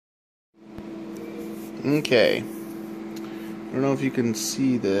Okay, I don't know if you can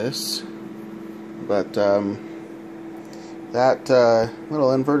see this, but that little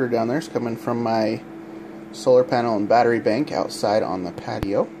inverter down there is coming from my solar panel and battery bank outside on the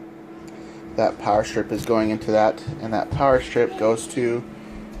patio. That power strip is going into that, and that power strip goes to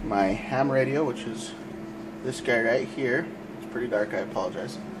my ham radio, which is this guy right here. It's pretty dark, I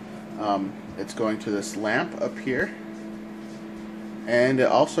apologize. It's going to this lamp up here, and it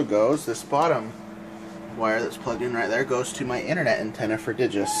also goes, this bottom wire that's plugged in right there goes to my internet antenna for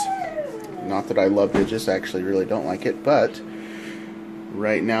Digis. Not that I love Digis, I actually really don't like it, but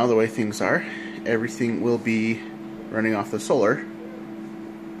right now the way things are, everything will be running off the solar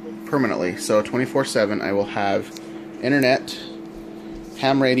permanently. So 24/7 I will have internet,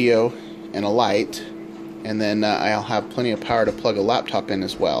 ham radio, and a light, and then I'll have plenty of power to plug a laptop in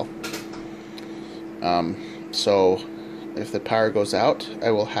as well. So if the power goes out,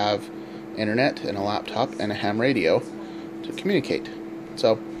 I will have internet and a laptop and a ham radio to communicate.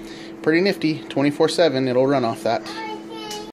 So pretty nifty. 24/7 it'll run off that.